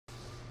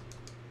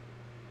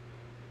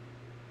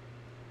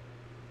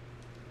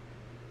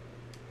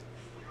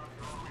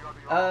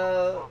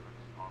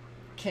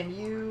Can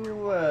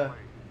you,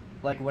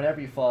 like,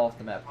 whenever you fall off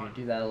the map, can you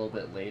do that a little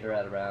bit later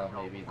at around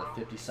maybe the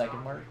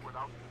 50-second mark? Yeah.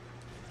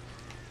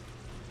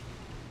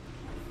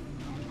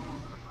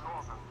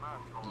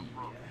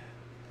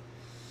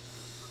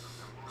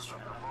 Let's try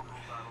that.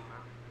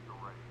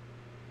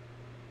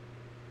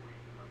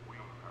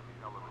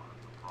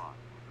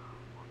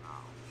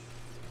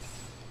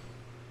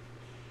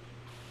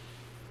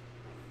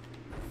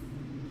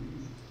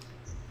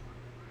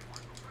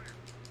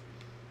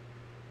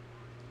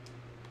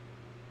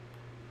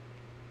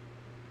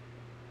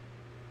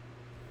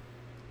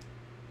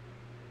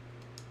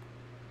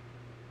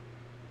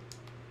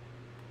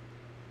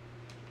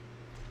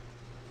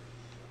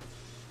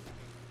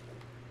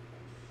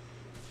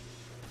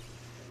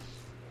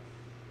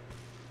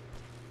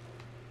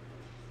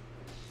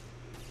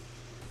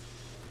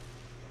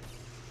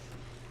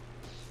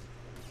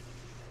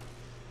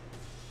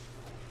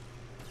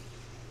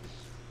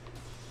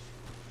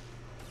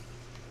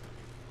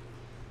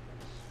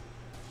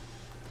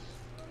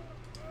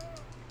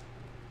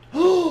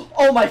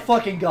 Oh my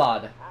fucking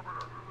god!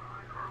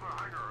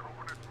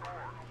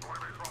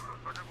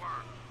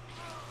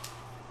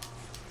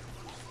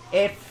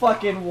 It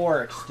fucking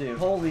works, dude.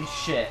 Holy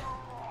shit.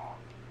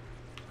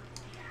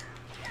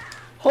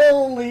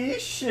 Holy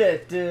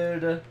shit,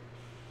 dude.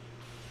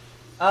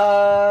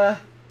 Okay,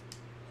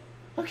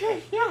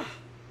 yeah.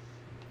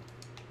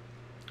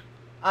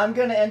 I'm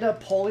gonna end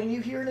up polling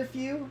you here in a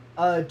few.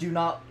 Do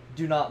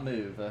not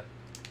move.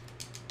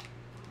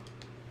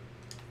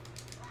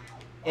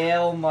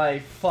 Oh my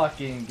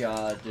fucking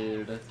god,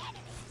 dude.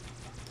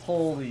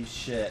 Holy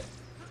shit.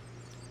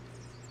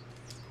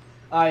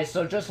 Alright,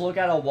 so just look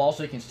at a wall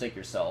so you can stick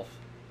yourself.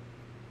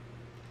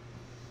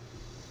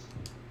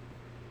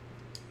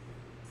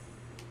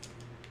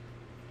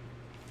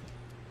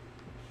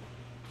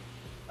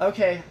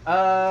 Okay,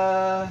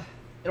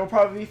 it'll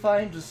probably be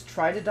fine. Just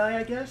try to die,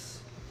 I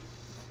guess?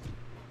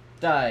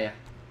 Die.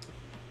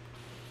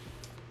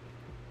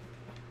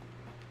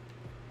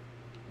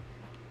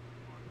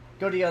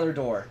 Go to the other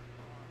door.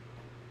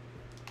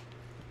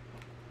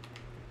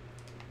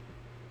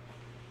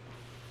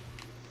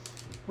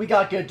 We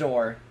got good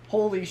door.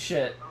 Holy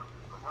shit.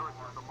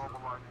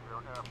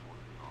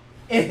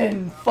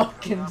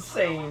 Fucking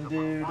insane,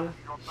 dude.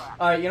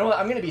 Alright, you know what?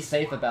 I'm gonna be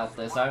safe about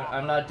this.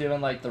 I'm not doing,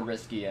 like, the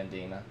risky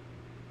ending.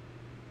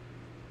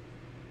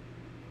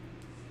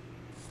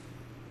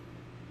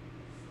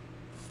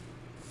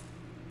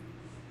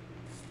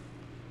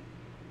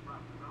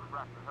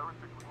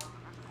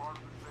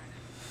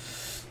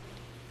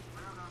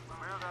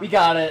 We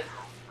got it.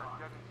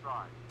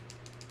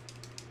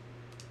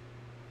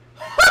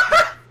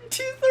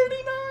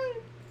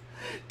 239!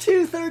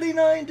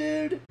 239,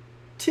 dude!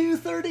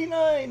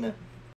 239!